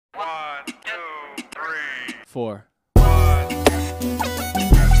4.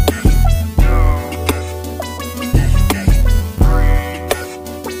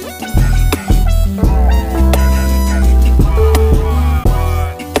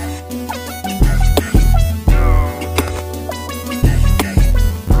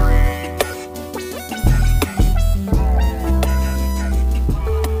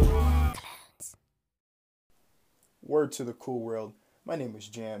 Word to the cool world. My name is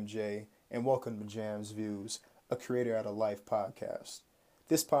Jam J, and welcome to Jam's Views, a Creator Out of Life podcast.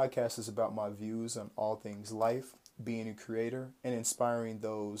 This podcast is about my views on all things life, being a creator, and inspiring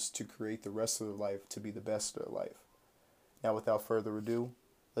those to create the rest of their life to be the best of their life. Now, without further ado,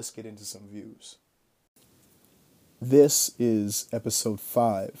 let's get into some views. This is episode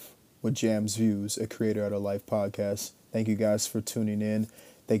 5 with Jam's Views, a Creator Out of Life podcast. Thank you guys for tuning in.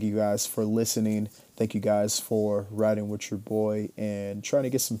 Thank you guys for listening. Thank you guys for riding with your boy and trying to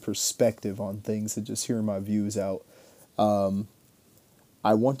get some perspective on things and just hearing my views out.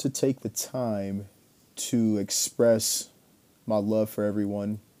 I want to take the time to express my love for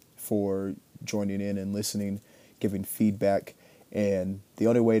everyone for joining in and listening, giving feedback. And the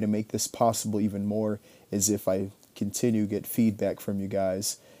only way to make this possible even more is if I continue to get feedback from you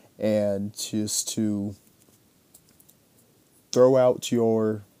guys and just to throw out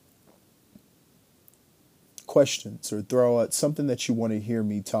your questions or throw out something that you want to hear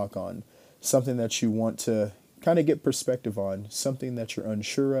me talk on, something that you want to kind of get perspective on, something that you're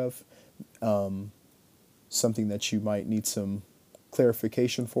unsure of, something that you might need some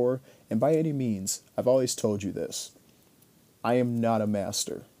clarification for. And by any means, I've always told you this, I am not a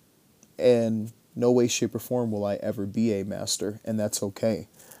master. And no way, shape, or form will I ever be a master, and that's okay.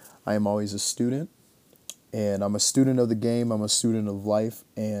 I am always a student. And I'm a student of the game, I'm a student of life,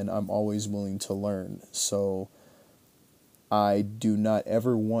 and I'm always willing to learn. So I do not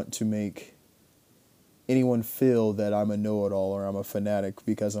ever want to make anyone feel that I'm a know-it-all or I'm a fanatic,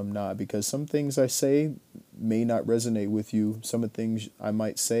 because I'm not. Because some things I say may not resonate with you. Some of the things I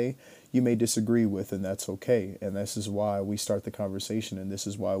might say you may disagree with, and that's okay. And this is why we start the conversation, and this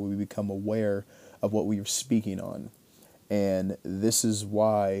is why we become aware of what we are speaking on. And this is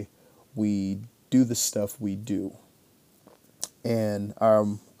why we do the stuff we do. And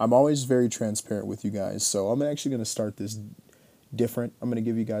I'm always very transparent with you guys. So I'm actually going to start this different. I'm going to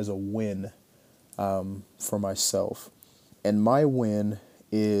give you guys a win for myself. And my win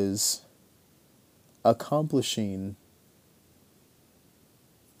is accomplishing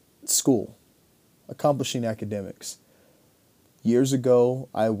school, accomplishing academics. Years ago,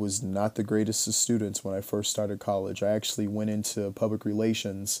 I was not the greatest of students when I first started college. I actually went into public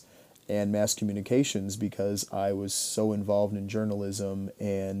relations and mass communications because I was so involved in journalism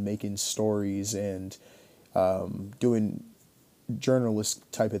and making stories and doing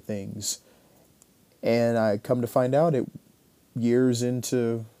journalist type of things. And I come to find out years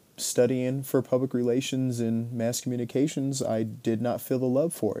into studying for public relations and mass communications, I did not feel the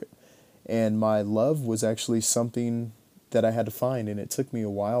love for it. And my love was actually something that I had to find, and it took me a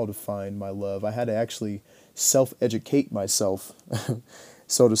while to find my love. I had to actually self-educate myself,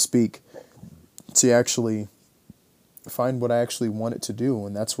 so to speak, to actually find what I actually wanted to do.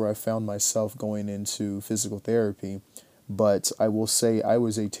 And that's where I found myself going into physical therapy. But I will say I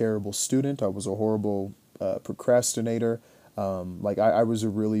was a terrible student. I was a horrible procrastinator. I was a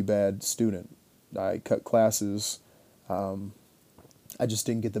really bad student. I cut classes. I just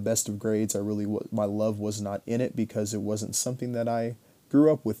didn't get the best of grades. My love was not in it because it wasn't something that I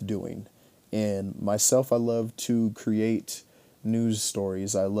grew up with doing. And myself, I love to create news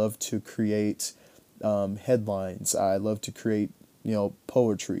stories. I love to create headlines. I love to create,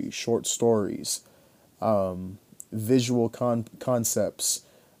 poetry, short stories, visual concepts,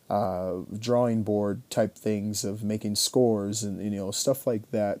 drawing board type things of making scores and, stuff like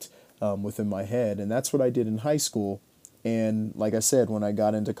that within my head. And that's what I did in high school. And like I said, when I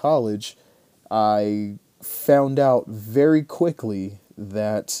got into college, I found out very quickly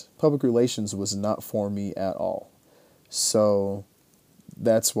that public relations was not for me at all. So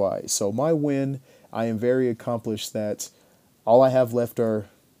that's why. So my win, I am very accomplished that all I have left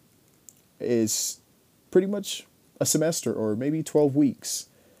is pretty much a semester or maybe 12 weeks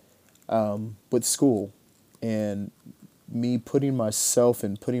with school. And me putting myself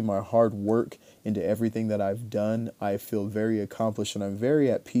and putting my hard work into everything that I've done, I feel very accomplished, and I'm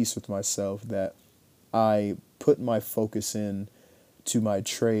very at peace with myself that I put my focus in to my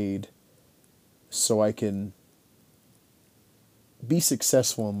trade so I can be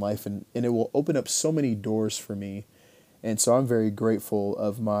successful in life, and it will open up so many doors for me. And so I'm very grateful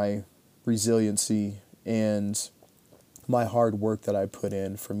of my resiliency and my hard work that I put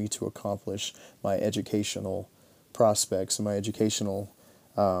in for me to accomplish my educational prospects and my educational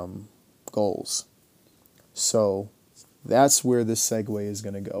goals. So that's where this segue is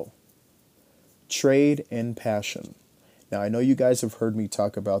going to go. Trade and passion. Now, I know you guys have heard me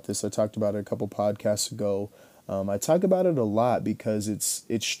talk about this. I talked about it a couple podcasts ago. I talk about it a lot because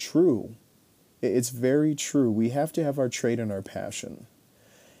it's true. It's very true. We have to have our trade and our passion.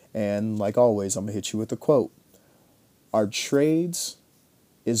 And like always, I'm going to hit you with a quote. Our trades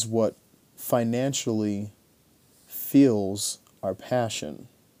is what financially fuels our passion.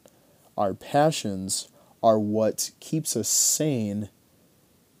 Our passions are what keeps us sane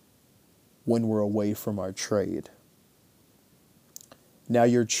when we're away from our trade. Now,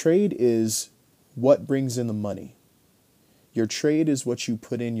 your trade is what brings in the money. Your trade is what you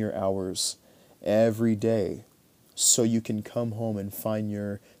put in your hours every day so you can come home and find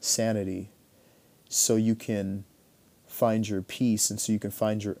your sanity, so you can find your peace, and so you can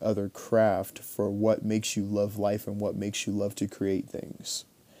find your other craft for what makes you love life and what makes you love to create things.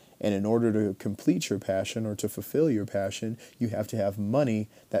 And in order to complete your passion or to fulfill your passion, you have to have money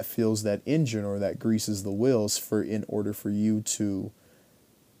that fuels that engine or that greases the wheels in order for you to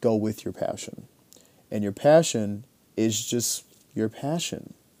go with your passion. And your passion is just your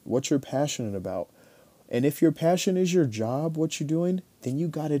passion, what you're passionate about. And if your passion is your job, what you're doing, then you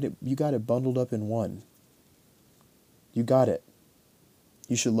got it bundled up in one. You got it.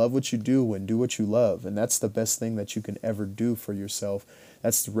 You should love what you do and do what you love. And that's the best thing that you can ever do for yourself.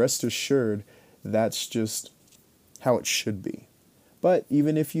 That's, rest assured, that's just how it should be. But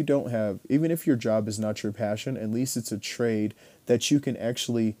even if your job is not your passion, at least it's a trade that you can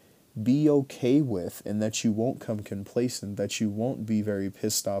actually be okay with, and that you won't come complacent, that you won't be very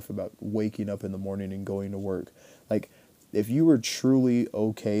pissed off about waking up in the morning and going to work. Like, if you were truly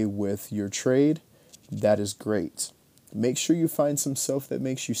okay with your trade, that is great. Make sure you find some self that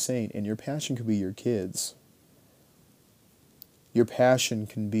makes you sane, and your passion could be your kids. Your passion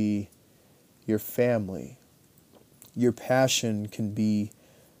can be your family. Your passion can be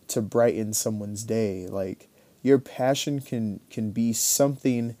to brighten someone's day. Like, your passion can be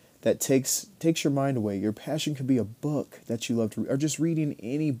something that takes your mind away. Your passion could be a book that you love to read, or just reading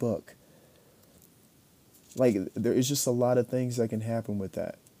any book. Like, there is just a lot of things that can happen with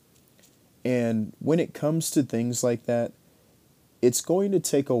that. And when it comes to things like that, it's going to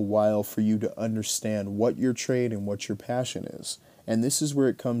take a while for you to understand what your trade and what your passion is. And this is where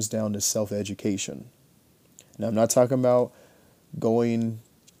it comes down to self-education. Now, I'm not talking about going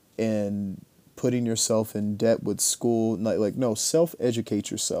and putting yourself in debt with school. No,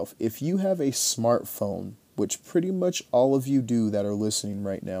 self-educate yourself. If you have a smartphone, which pretty much all of you do that are listening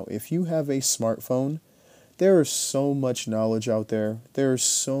right now, if you have a smartphone, there is so much knowledge out there. There are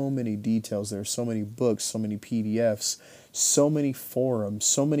so many details. There are so many books, so many PDFs, so many forums,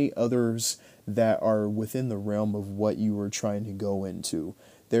 so many others that are within the realm of what you were trying to go into.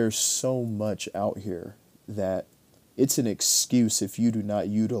 There's so much out here that it's an excuse if you do not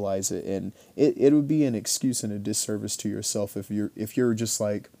utilize it, and it would be an excuse and a disservice to yourself if you're just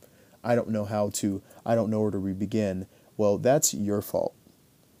like, I don't know I don't know where to begin. Well, that's your fault.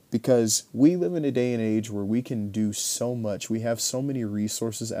 Because we live in a day and age where we can do so much. We have so many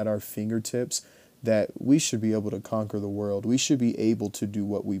resources at our fingertips that we should be able to conquer the world. We should be able to do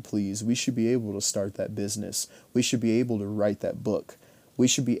what we please. We should be able to start that business. We should be able to write that book. We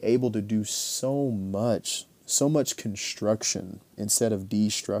should be able to do so much construction instead of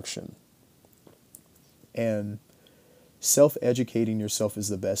destruction. And self-educating yourself is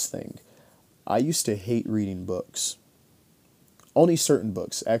the best thing. I used to hate reading books. Only certain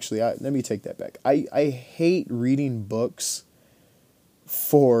books. Actually, let me take that back. I hate reading books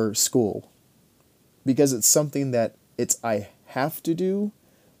for school because it's something that I have to do,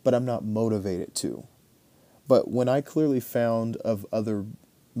 but I'm not motivated to. But when I clearly found of other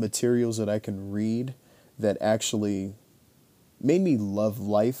materials that I can read that actually made me love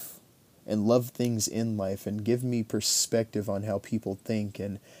life and love things in life and give me perspective on how people think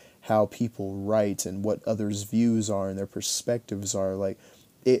and how people write and what others' views are and their perspectives are, like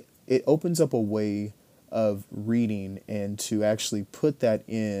it opens up a way of reading and to actually put that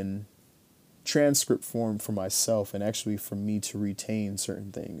in transcript form for myself and actually for me to retain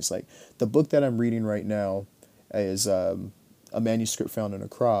certain things. Like the book that I'm reading right now is a manuscript found in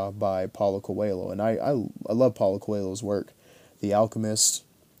Accra by Paulo Coelho, and I love Paulo Coelho's work. The Alchemist,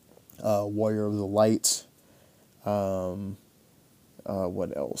 Warrior of the Light, what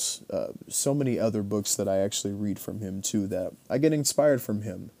else? So many other books that I actually read from him too that I get inspired from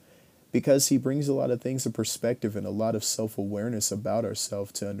him. because he brings a lot of things in perspective and a lot of self-awareness about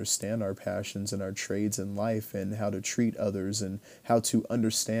ourselves to understand our passions and our trades in life and how to treat others and how to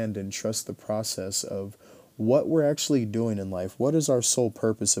understand and trust the process of what we're actually doing in life, what is our sole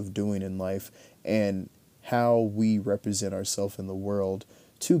purpose of doing in life, and how we represent ourselves in the world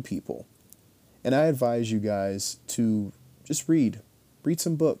to people. And I advise you guys to just read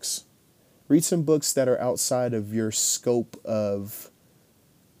some books. Read some books that are outside of your scope of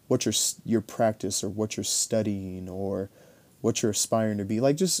what your practice or what you're studying or what you're aspiring to be.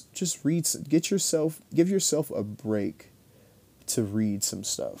 Like just read, give yourself a break to read some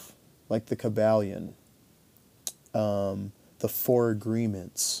stuff. Like the Kabbalion, the Four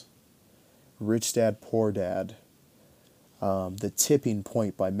Agreements, Rich Dad Poor Dad, The Tipping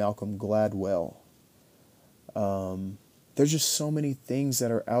Point by Malcolm Gladwell. There's just so many things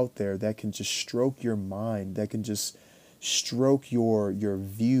that are out there that can just stroke your mind, that can just stroke your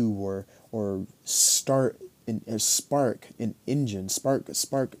view or start a spark, an engine,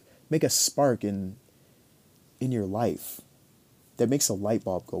 make a spark in your life that makes a light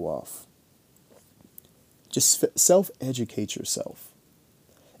bulb go off. Just self-educate yourself.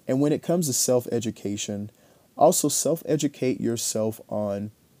 And when it comes to self-education, also self-educate yourself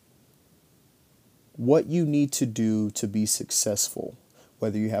on what you need to do to be successful.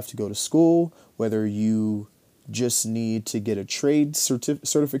 Whether you have to go to school, whether you just need to get a trade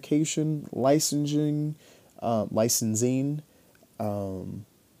certification, licensing,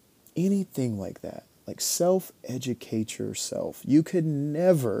 anything like that. Like self-educate yourself. You could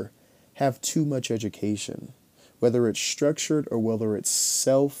never have too much education, whether it's structured or whether it's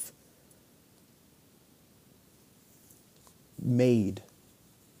self-made,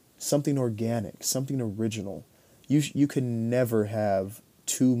 something organic, something original. You can never have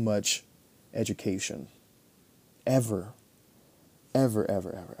too much education. Ever. Ever,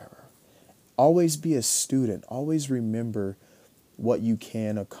 ever, ever, ever. Always be a student. Always remember what you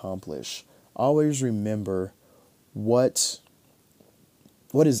can accomplish. Always remember what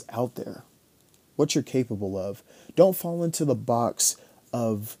is out there, what you're capable of. Don't fall into the box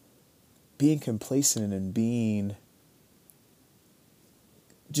of being complacent and being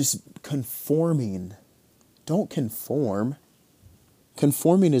just conforming. Don't conform.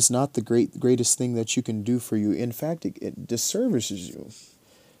 Conforming is not the greatest thing that you can do for you. In fact, it disservices you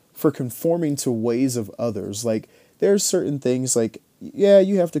for conforming to ways of others. Like, there are certain things like, yeah,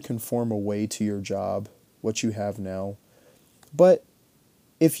 you have to conform a way to your job, what you have now. But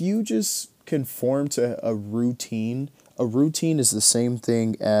if you just conform to a routine is the same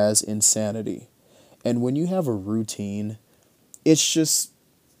thing as insanity. And when you have a routine, it's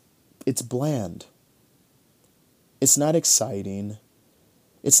bland. It's not exciting.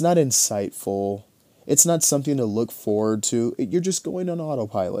 It's not insightful. It's not something to look forward to. You're just going on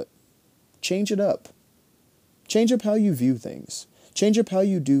autopilot. Change it up. Change up how you view things. Change up how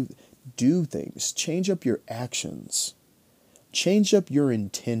you do things. Change up your actions. Change up your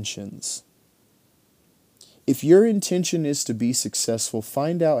intentions. If your intention is to be successful,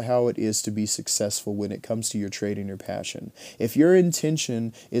 find out how it is to be successful when it comes to your trade and your passion. If your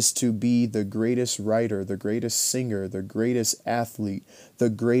intention is to be the greatest writer, the greatest singer, the greatest athlete, the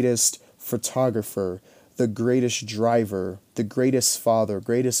greatest photographer, the greatest driver, the greatest father,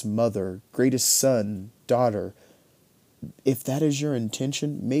 greatest mother, greatest son, daughter, if that is your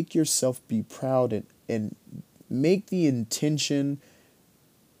intention, make yourself be proud and make the intention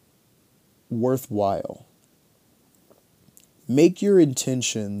worthwhile. Make your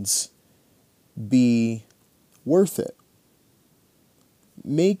intentions be worth it.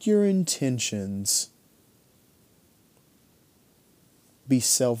 Make your intentions be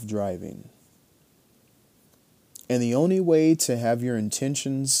self-driving. And the only way to have your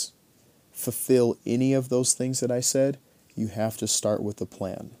intentions fulfill any of those things that I said, you have to start with a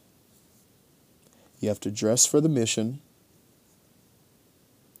plan. You have to dress for the mission.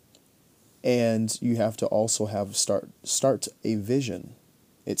 And you have to also start a vision.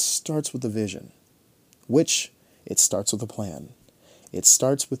 It starts with a vision, which it starts with a plan. It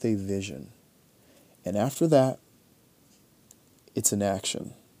starts with a vision. And after that, it's an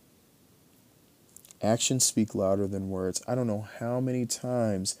action. Actions speak louder than words. I don't know how many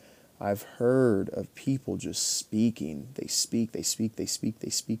times I've heard of people just speaking. They speak.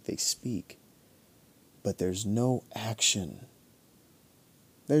 But there's no action.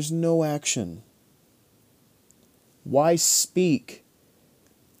 There's no action. Why speak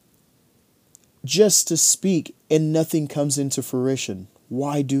just to speak and nothing comes into fruition?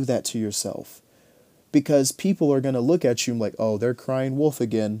 Why do that to yourself? Because people are going to look at you like, oh, they're crying wolf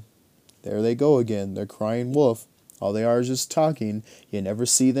again. There they go again. They're crying wolf. All they are is just talking. You never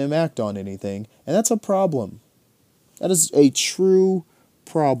see them act on anything. And that's a problem. That is a true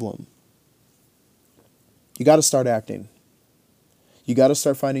problem. You got to start acting. You got to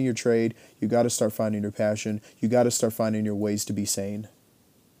start finding your trade. You got to start finding your passion. You got to start finding your ways to be sane.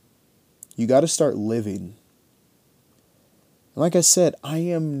 You got to start living. Like I said, I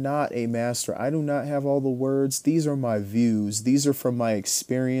am not a master. I do not have all the words. These are my views. These are from my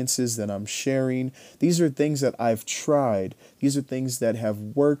experiences that I'm sharing. These are things that I've tried. These are things that have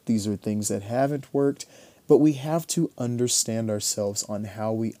worked. These are things that haven't worked. But we have to understand ourselves on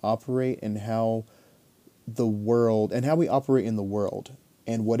how we operate and how we operate in the world.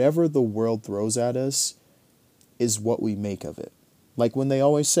 And whatever the world throws at us is what we make of it. Like when they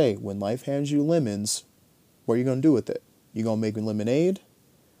always say, when life hands you lemons, what are you going to do with it? You going to make lemonade?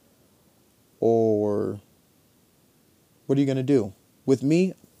 Or what are you going to do? With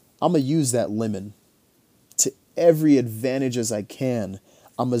me, I'm going to use that lemon to every advantage as I can.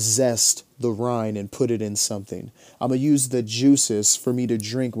 I'm going to zest the rind and put it in something. I'm going to use the juices for me to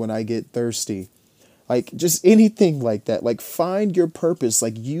drink when I get thirsty. Like just anything like that. Like find your purpose.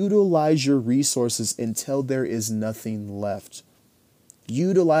 Like utilize your resources until there is nothing left.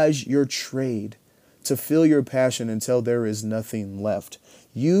 Utilize your trade to fill your passion until there is nothing left.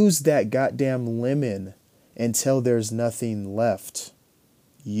 Use that goddamn lemon until there's nothing left.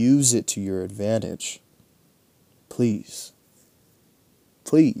 Use it to your advantage. Please.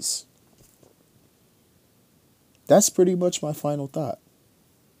 Please. That's pretty much my final thought.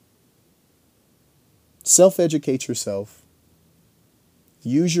 Self-educate yourself.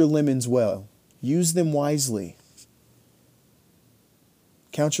 Use your lemons well. Use them wisely.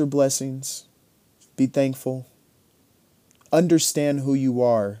 Count your blessings. Be thankful. Understand who you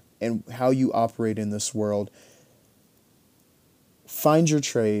are and how you operate in this world. Find your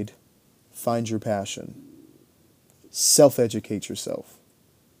trade. Find your passion. Self-educate yourself.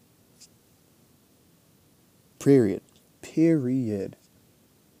 Period.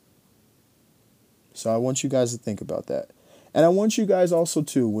 So I want you guys to think about that. And I want you guys also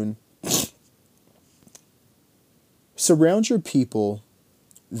to surround your people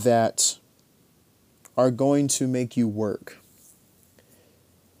that are going to make you work.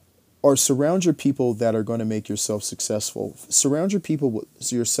 Or surround your people that are going to make yourself successful. Surround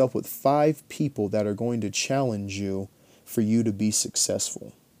yourself with 5 people that are going to challenge you for you to be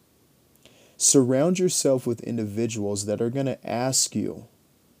successful. Surround yourself with individuals that are going to ask you,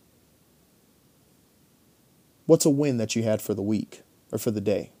 what's a win that you had for the week or for the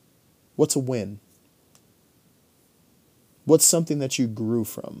day? What's a win? What's something that you grew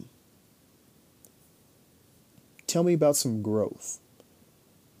from? Tell me about some growth.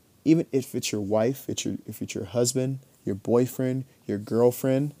 Even if it's your wife, if it's your husband, your boyfriend, your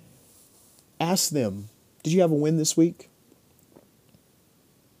girlfriend, ask them, did you have a win this week?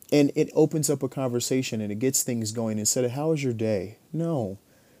 And it opens up a conversation and it gets things going instead of, how was your day? No.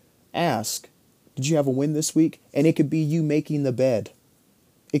 Ask, did you have a win this week? And it could be you making the bed.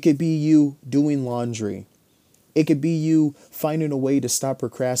 It could be you doing laundry. It could be you finding a way to stop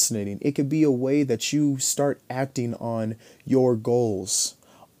procrastinating. It could be a way that you start acting on your goals,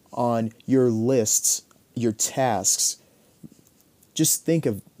 on your lists, your tasks. Just think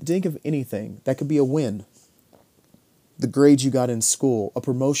of anything. That could be a win. The grades you got in school, a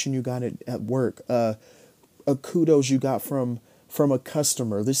promotion you got at work, a kudos you got from a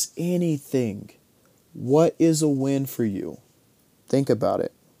customer. This anything. What is a win for you? Think about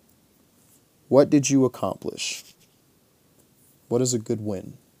it. What did you accomplish? What is a good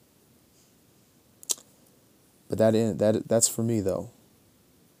win? But that's for me though.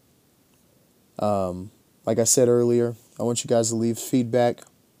 Like I said earlier, I want you guys to leave feedback.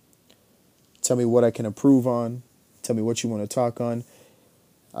 Tell me what I can improve on. Tell me what you want to talk on.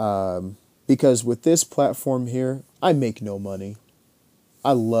 Because with this platform here, I make no money.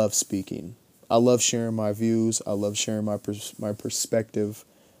 I love speaking. I love sharing my views. I love sharing my perspective.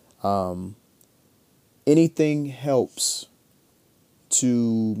 Anything helps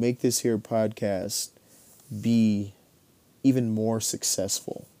to make this here podcast be even more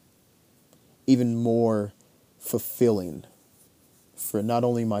successful, even more fulfilling for not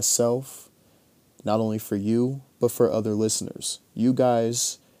only myself, not only for you, but for other listeners. You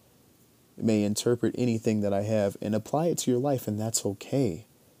guys may interpret anything that I have and apply it to your life, and that's okay.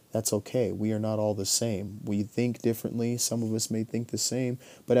 That's okay. We are not all the same. We think differently. Some of us may think the same,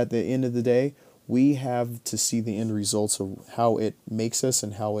 but at the end of the day, we have to see the end results of how it makes us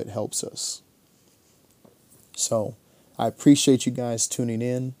and how it helps us. So I appreciate you guys tuning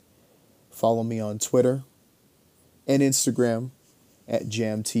in. Follow me on Twitter and Instagram at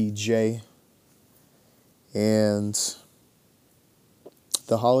JamTJ. And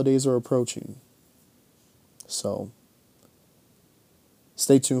the holidays are approaching. So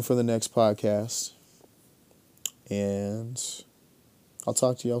stay tuned for the next podcast. And I'll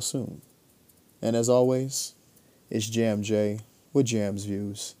talk to y'all soon. And as always, it's Jam J with Jam's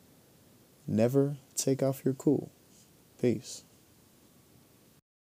Views. Never take off your cool. Peace.